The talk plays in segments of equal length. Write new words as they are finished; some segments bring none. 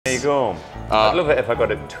you go. I'd love it if I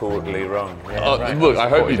got it totally wrong. Yeah, right. Look, I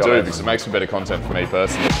hope you do, because it makes for better content for me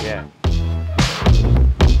personally. Yeah.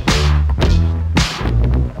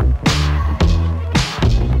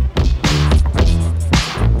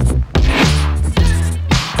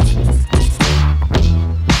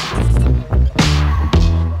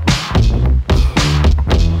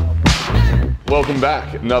 Welcome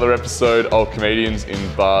back. Another episode of Comedians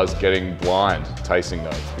in Bars Getting Blind, tasting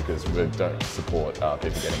notes, because we don't support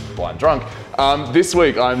people getting blind drunk. This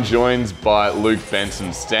week I'm joined by Luke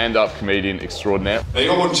Benson, stand-up comedian extraordinaire. Like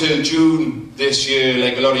up until June this year,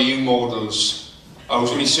 like a lot of you models, I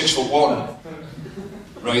was only 6'1".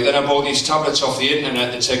 Right, then I bought these tablets off the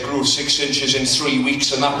internet that said grew 6 inches in 3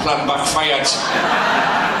 weeks, and that plan backfired.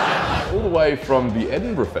 All the way from the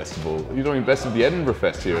Edinburgh Festival. You're doing Best of the Edinburgh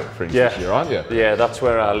Fest here at Fringe this year, aren't you? Yeah, that's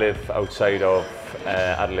where I live outside of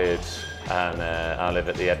Adelaide, and I live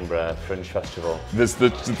at the Edinburgh Fringe Festival. There's the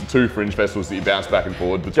two Fringe festivals that you bounce back and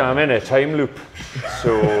forward between. I'm in a time loop,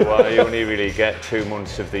 so I only really get 2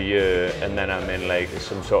 months of the year, and then I'm in like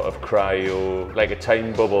some sort of cryo, like a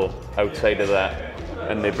time bubble outside of that,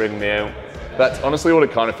 and they bring me out. That's honestly what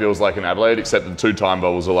it kind of feels like in Adelaide, except the two time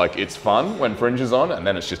bubbles are like, it's fun when Fringe is on, and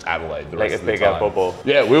then it's just Adelaide the rest of the time. Like a bigger bubble.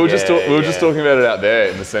 Yeah, we were just talking about it out there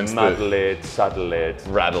in the sense that Madelaide, Sadelaide,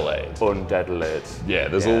 Radelaide, Undadelaide. Yeah,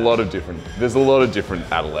 there's a lot of different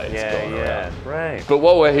Adelaides going around. Right. But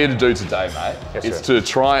what we're here to do today, mate, is sir. to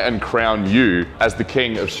try and crown you as the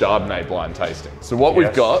king of Chardonnay blind tasting. So what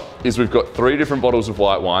we've got is we've got 3 different bottles of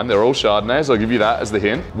white wine. They're all Chardonnays. I'll give you that as the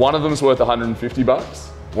hint. One of them's worth 150 bucks.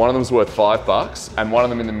 One of them's worth $5, and one of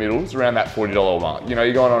them in the middle is around that $40 mark. You know,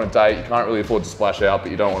 you're going on a date, you can't really afford to splash out, but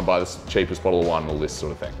you don't want to buy the cheapest bottle of wine on the list,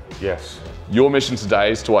 sort of thing. Yes. Your mission today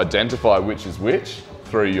is to identify which is which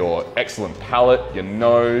through your excellent palate, your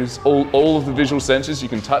nose, all of the visual senses. You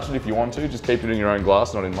can touch it if you want to, just keep it in your own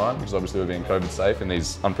glass, not in mine, because obviously we're being COVID safe in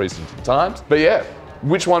these unprecedented times. But yeah,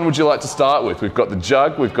 which one would you like to start with? We've got the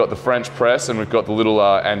jug, we've got the French press, and we've got the little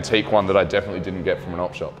antique one that I definitely didn't get from an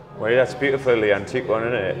op shop. Well, that's beautiful, the antique one,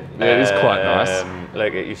 isn't it? Yeah, it is quite nice.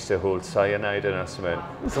 Like it used to hold cyanide in or something.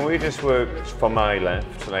 Can we just work from my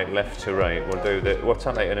left, like left to right? We'll do the, what's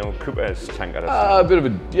that, like an old Cooper's tank or a bit of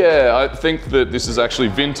a, yeah, I think that this is actually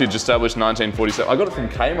vintage, established 1947. I got it from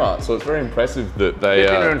Kmart, so it's very impressive that they've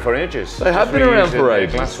been around for ages. They have been around for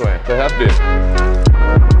ages. Glassware. They have been.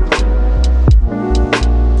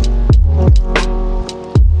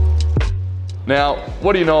 Now,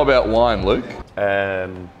 what do you know about wine, Luke?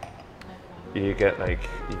 You get like,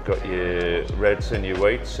 you've got your reds and your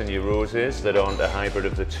whites and your roses that aren't a hybrid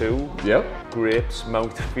of the two. Yep. Grapes,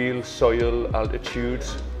 mouthfeel, soil, altitude,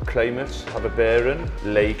 climate have a bearing.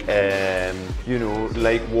 Like, you know,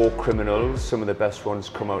 like war criminals, some of the best ones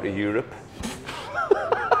come out of Europe.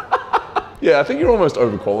 Yeah, I think you're almost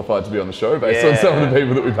overqualified to be on the show based on some of the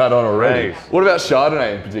people that we've had on already. Right. What about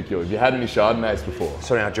Chardonnay in particular? Have you had any Chardonnays before?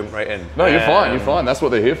 Sorry, I jumped right in. No, you're fine, that's what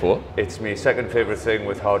they're here for. It's my second favourite thing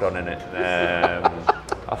with hard on in it.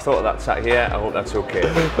 I've thought of that sat here, I hope that's okay.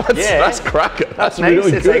 That's cracker, that's nice.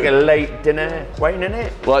 really it's good. It's like a late dinner wine in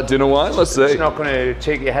it. Light dinner wine, let's see. It's not going to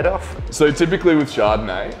take your head off. So typically with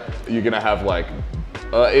Chardonnay, you're going to have like,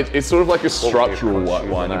 it's sort of like a structural white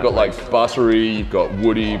wine. You've got like buttery, you've got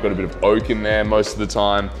woody, you've got a bit of oak in there most of the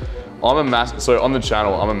time. So on the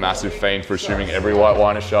channel, I'm a massive fiend for assuming every white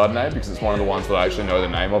wine is Chardonnay because it's one of the ones that I actually know the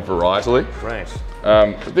name of varietally. Right.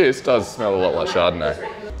 But this does smell a lot like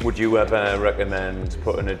Chardonnay. Would you ever recommend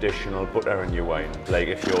putting additional butter in your wine? Like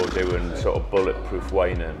if you're doing sort of bulletproof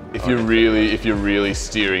whining? If you're really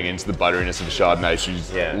steering into the butteriness of a Chardonnay, you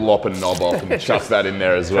just lop a knob off and chuck that in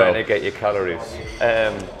there as well. Trying to get your calories.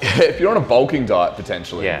 If you're on a bulking diet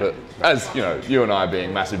potentially, but as you know, you and I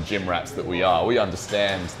being massive gym rats that we are, we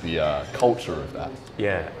understand the culture of that.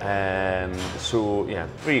 Yeah. So yeah,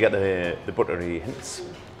 where you get the buttery hints.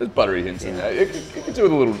 There's buttery hints in there. You could do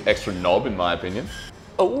with a little extra knob, in my opinion.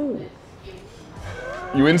 Oh.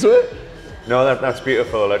 You into it? No, that's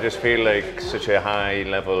beautiful. I just feel like such a high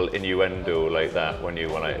level innuendo like that when you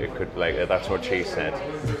want to, it could like, that's what she said,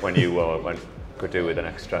 when you could do with an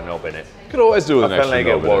extra knob in it. Could always do with an extra knob. I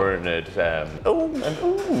felt like it warranted,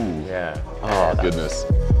 ooh. Yeah. Oh, goodness.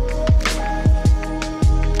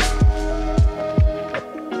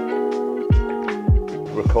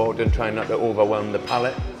 Record and try not to overwhelm the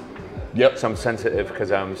palate. Yep. So I'm sensitive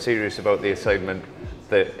because I'm serious about the assignment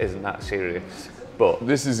that isn't that serious. But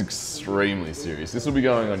this is extremely serious. This will be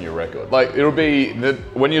going on your record. Like it'll be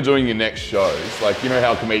when you're doing your next shows, like you know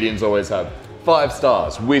how comedians always have 5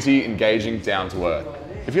 stars, witty, engaging, down to earth.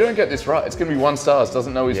 if you don't get this right, it's going to be 1 star.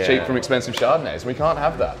 Doesn't know he's cheap from expensive Chardonnays. We can't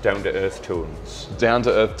have that. Down to earth tones. Down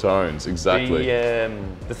to earth tones, exactly.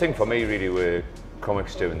 The thing for me really with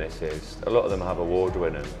comics doing this is a lot of them have award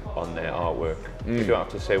winning on their artwork. You don't have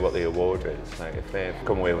to say what the award is. Like if they've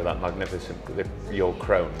come away with that magnificent your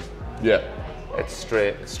crown, it's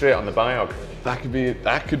straight on the biog.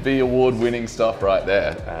 That could be award winning stuff right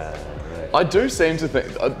there. I do seem to think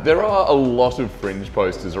there are a lot of fringe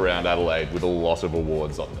posters around Adelaide with a lot of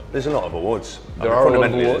awards on them. There's a lot of awards.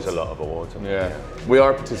 Fundamentally, there's a lot of awards. We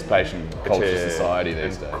are a participation culture society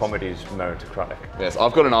these days. Comedy's meritocratic. Yes,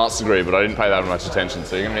 I've got an arts degree, but I didn't pay that much attention,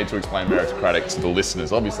 so you're going to need to explain meritocratic to the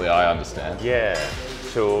listeners. Obviously, I understand. Yeah.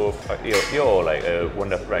 So you're like a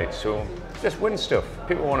wonder, right? So just win stuff.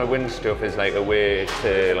 People want to win stuff is like a way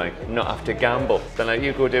to like not have to gamble. Then like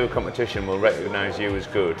you go do a competition, we'll recognise you as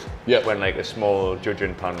good. When like a small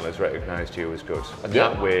judging panel has recognised you as good, and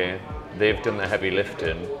that way they've done the heavy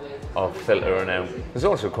lifting of filtering out. There's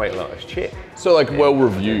also quite a lot of shit. So like well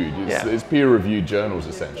reviewed. It's peer reviewed journals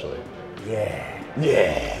essentially.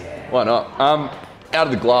 Yeah. Why not? Out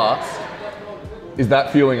of the glass. Is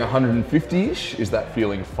that feeling 150-ish? Is that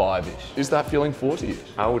feeling 5-ish? Is that feeling 40-ish?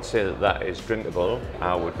 I would say that is drinkable.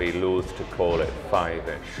 I would be loath to call it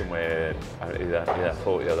 5-ish, somewhere either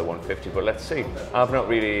 40 or the 150, but let's see. I've not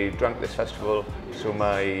really drunk this festival, so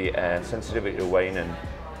my sensitivity to wine and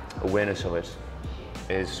awareness of it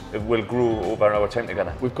will grow over our time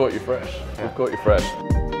together. We've got you fresh. We've got you fresh.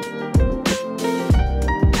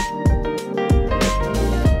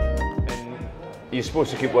 You're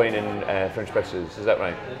supposed to keep wine in French presses, is that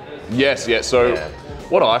right? Yes. So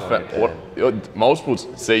what I found, multiples.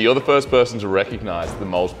 See, you're the first person to recognise the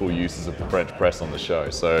multiple uses of the French press on the show.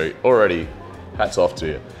 So already, hats off to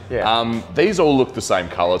you. These all look the same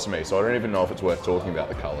colour to me, so I don't even know if it's worth talking about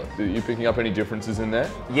the colour. Are you picking up any differences in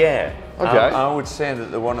there? Yeah. Okay. I would say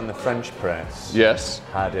that the one on the French press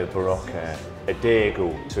had a Baroque a day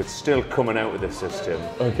ago, so it's still coming out of the system.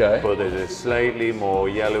 Okay. But there's a slightly more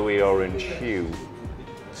yellowy orange hue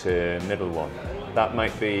to middle one. That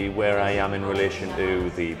might be where I am in relation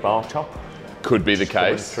to the bar top. Could be the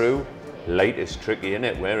case. Through. Light is tricky,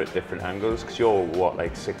 innit? We're at different angles, because you're what,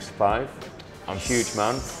 like 6'5"? I'm a huge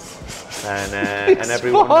man. And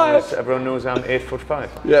everyone knows I'm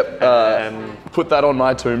 8'5". Yep. Put that on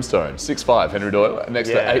my tombstone. 6'5", Henry Doyle. Next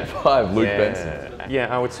to 8'5", Luke Benson.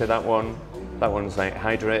 Yeah, I would say that one. That one's like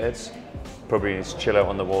hydrated. Probably needs to chill out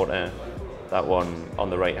on the water. That one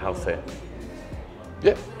on the right, healthy.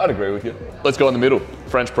 Yeah, I'd agree with you. Let's go in the middle.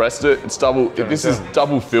 French pressed it. It's double. This is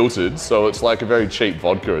double filtered, so it's like a very cheap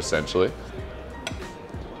vodka essentially.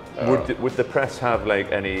 Would the press have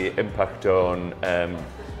like any impact on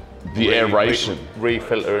the aeration,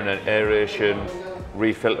 refiltering and aeration,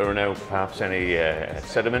 refiltering out perhaps any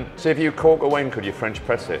sediment? So if you cork a wine, could you French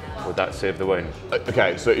press it? Would that save the wine?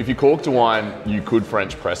 Okay, so if you corked a wine, you could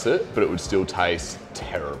French press it, but it would still taste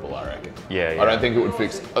terrible, I reckon. Yeah. I don't think it would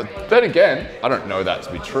fix. Then again, I don't know that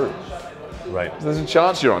to be true. Right. There's a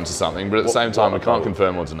chance you're onto something, but at the same time, we can't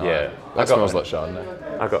confirm or deny. Yeah. That smells like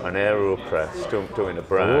Chardonnay. I got an AeroPress, don't a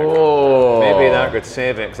brag. Oh. Maybe that could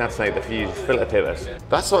save it, because that's like the fused filter papers.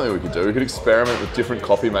 That's something we could do. We could experiment with different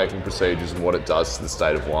coffee making procedures and what it does to the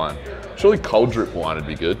state of wine. Surely cold drip wine would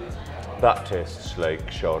be good. That tastes like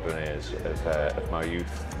Chardonnays of my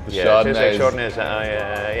youth. Chardonnays. It tastes like Chardonnays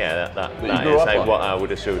that is like what I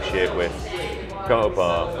would associate with. Come up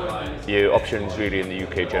bar, your options really in the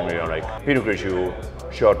UK generally are like Pinot Grigio,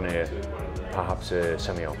 Chardonnay, perhaps a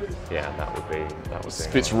Semillon. Yeah, that would be.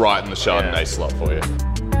 Fits right in the Chardonnay slot for you.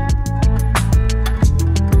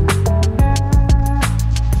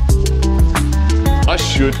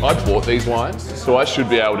 I bought these wines, so I should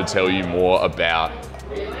be able to tell you more about,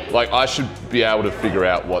 like, I should be able to figure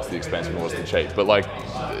out what's the expensive and what's the cheap, but like,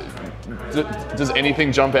 does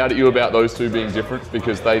anything jump out at you about those two being different?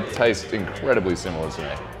 Because they taste incredibly similar to me.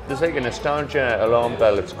 There's like a nostalgia alarm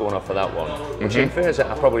bell that's going off for that one, which infers that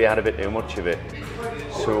I probably had a bit too much of it.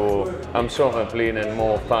 So I'm sort of leaning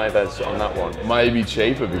more fivers on that one. Maybe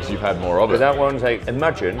cheaper because you've had more of it. That one's like,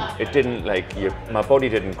 imagine it didn't like, my body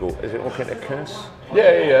didn't go, is it okay to curse?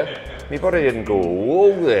 Yeah. My body didn't go,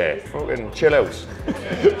 whoa there, fucking chill out.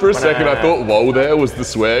 For a second I thought whoa there was the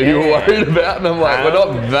swear you were worried about, and I'm like, we're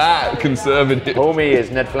not that conservative. Homie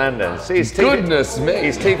is Ned Flanders. See, Goodness me.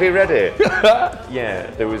 He's TV ready.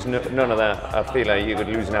 Yeah, there was none of that. I feel like you could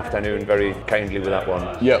lose an afternoon very kindly with that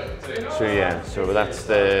one. Yep. So yeah, so that's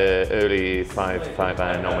the early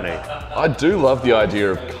 5-hour nominee. I do love the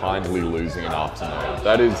idea of kindly losing an afternoon.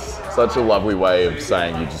 That is such a lovely way of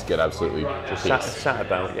saying you just get absolutely Sat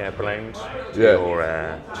about, yeah, blind to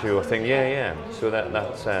your thing. Yeah. So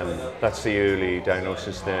that's the early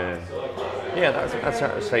diagnosis there. Yeah,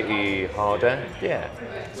 that's slightly harder. Yeah.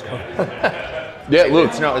 Yeah, look.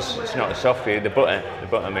 It's not a softie. The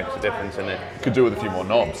butter makes a difference in it. Could do with a few more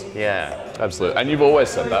knobs. Yeah. Absolutely. And you've always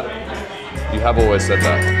said that. You have always said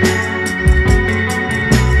that.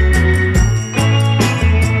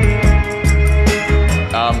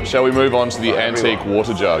 Shall we move on to the antique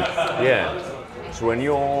water jug? Yeah. So when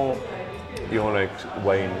you're like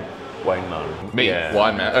wine man. Me,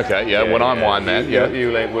 wine man. Okay, yeah. When I'm wine man,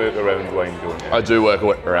 you like work around wine, don't you? I do work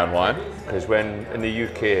around wine. Because when in the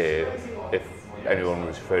UK, if anyone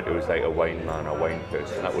was referred to as like a wine man or wine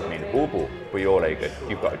person, that would mean a bobo. But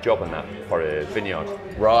you've got a job on that for a vineyard.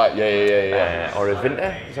 Right. Yeah. Or a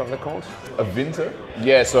vinter, is that what they're called? A vinter?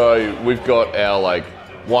 Yeah. So we've got our like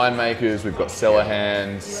winemakers. We've got cellar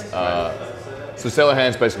hands. So cellar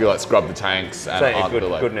hands basically like scrub the tanks and it's like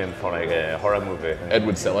a good name for like a horror movie.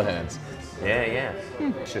 Edward Cellarhands. Yeah.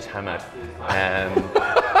 It's just hammered.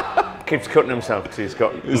 Keeps cutting himself because he's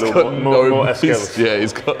got more skills. Yeah,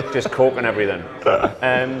 he's got just corking everything.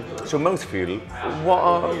 So mouthfeel,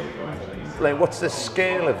 what's the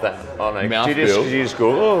scale of that? Or like, do you just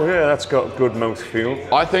go, oh yeah, that's got good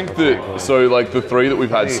mouthfeel? I think that so like the three that we've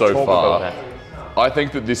had so far. I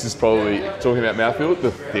think that this is probably, talking about mouthfeel,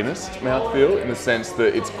 the thinnest mouthfeel in the sense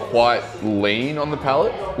that it's quite lean on the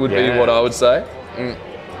palate, would be what I would say.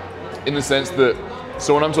 In the sense that,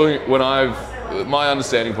 so my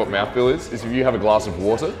understanding of what mouthfeel is if you have a glass of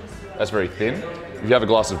water, that's very thin. If you have a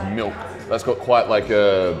glass of milk, that's got quite like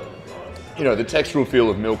the textural feel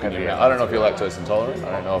of milk in your mouth. I don't know if you're lactose intolerant.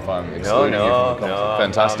 I don't know if I'm excluding you from the conversation.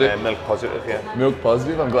 Fantastic. I'm milk positive, yeah. Milk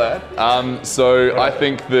positive, I'm glad. So I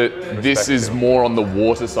think that this is more on the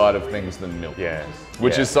water side of things than milk. Yeah.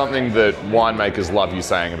 Which is something that winemakers love you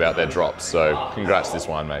saying about their drops. So congrats to this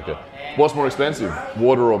winemaker. What's more expensive,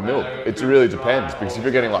 water or milk? It really depends, because if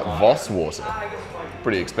you're getting like Voss water,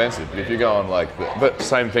 pretty expensive. But if you're going but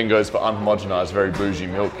same thing goes for unhomogenized, very bougie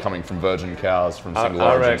milk coming from virgin cows from single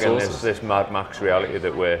origin sources. I reckon this Mad Max reality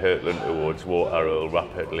that we're hurtling towards water will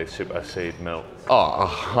rapidly supersede milk. Oh,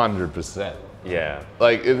 100%. Yeah.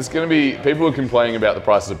 Like, it's going to be, people are complaining about the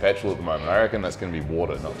prices of petrol at the moment. I reckon that's going to be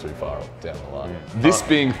water not too far down the line. This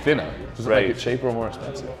being thinner, does it make it cheaper or more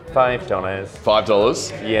expensive? $5.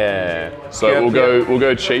 $5? Yeah. So we'll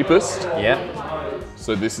go cheapest. Yeah.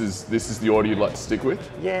 So this is the order you'd like to stick with?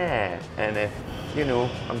 Yeah, and if,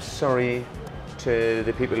 I'm sorry to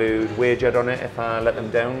the people who wagered on it if I let them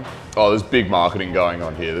down. Oh, there's big marketing going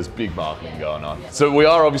on here. So we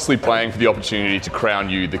are obviously playing for the opportunity to crown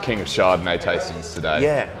you the king of Chardonnay tastings today.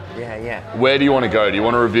 Yeah. Where do you want to go? Do you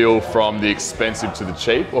want to reveal from the expensive to the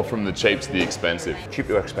cheap, or from the cheap to the expensive? Cheap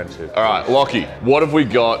to expensive. All right, Lockie, what have we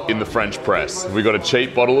got in the French press? Have we got a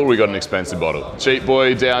cheap bottle or we got an expensive bottle? Cheap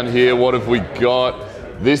boy down here, what have we got?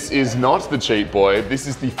 This is not the cheap boy, this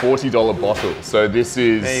is the $40 bottle. So this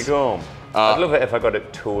is... There you go. I'd love it if I got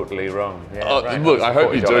it totally wrong. Yeah, right. Look, I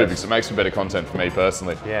hope you do, because it makes for better content for me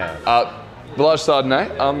personally. Yeah. Village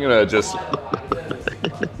Chardonnay, I'm gonna just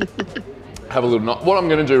have a little... What I'm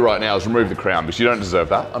gonna do right now is remove the crown, because you don't deserve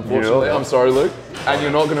that, unfortunately. I'm sorry, Luke. And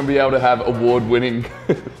you're not gonna be able to have award-winning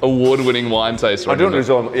wine taste. I don't lose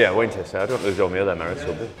all my other merits.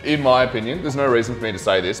 In my opinion, there's no reason for me to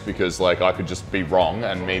say this, because I could just be wrong,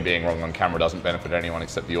 and me being wrong on camera doesn't benefit anyone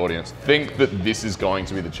except the audience. Think that this is going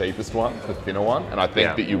to be the cheapest one, the thinner one, and I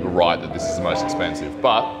think that you were right that this is the most expensive.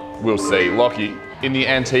 But we'll see. Lockie, in the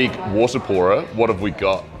antique water pourer, what have we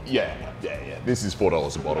got? Yeah. This is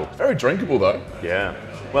 $4 a bottle. Very drinkable though. Yeah.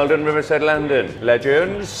 Well done, Riverside, London.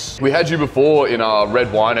 Legends. We had you before in our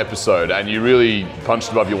red wine episode, and you really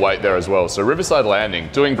punched above your weight there as well. So Riverside Landing,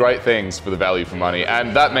 doing great things for the value for money.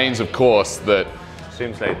 And that means, of course, that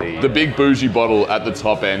seems like the big bougie bottle at the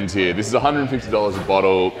top end here. This is $150 a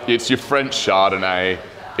bottle. It's your French Chardonnay.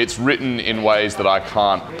 It's written in ways that I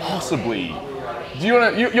can't possibly... Do you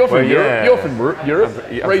want to... You're from Europe? You're from Europe?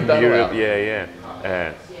 Read that out.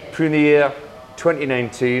 Yeah. Prunier,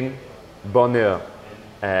 2019, Bonheur.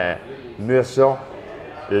 Meursault,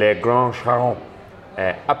 les grands Charrons.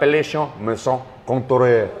 Appellation Meursault,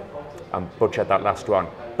 Contoureur. I'm butchered that last one.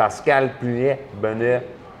 Pascal, Prunier-Bonheur,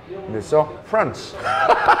 Meursault, France.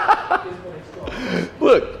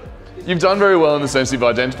 Look, you've done very well in the sense you've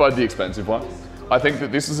identified the expensive one. I think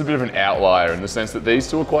that this is a bit of an outlier in the sense that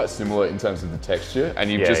these two are quite similar in terms of the texture,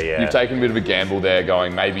 and you've you've taken a bit of a gamble there,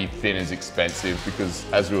 going maybe thin is expensive because,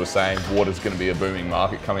 as we were saying, water's going to be a booming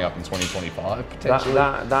market coming up in 2025 potentially.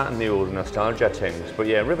 That and the old nostalgia things, but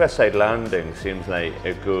yeah, Riverside Landing seems like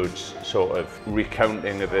a good sort of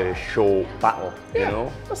recounting of a short battle. You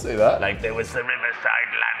know, I see that. Like there was the Riverside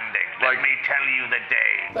Landing. Let me tell you the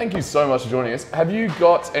day. Thank you so much for joining us. Have you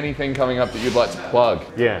got anything coming up that you'd like to plug?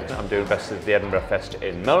 Yeah, I'm doing Best of the Edinburgh Fest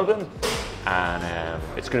in Melbourne, and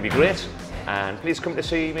it's going to be great. And please come to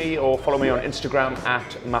see me or follow me on Instagram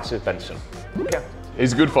at Massive Benson. Okay.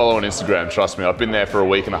 He's a good follow on Instagram, trust me. I've been there for a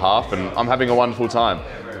week and a half and I'm having a wonderful time.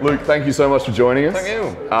 Luke, thank you so much for joining us. Thank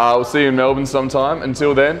you. We'll see you in Melbourne sometime.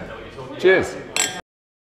 Until then, cheers.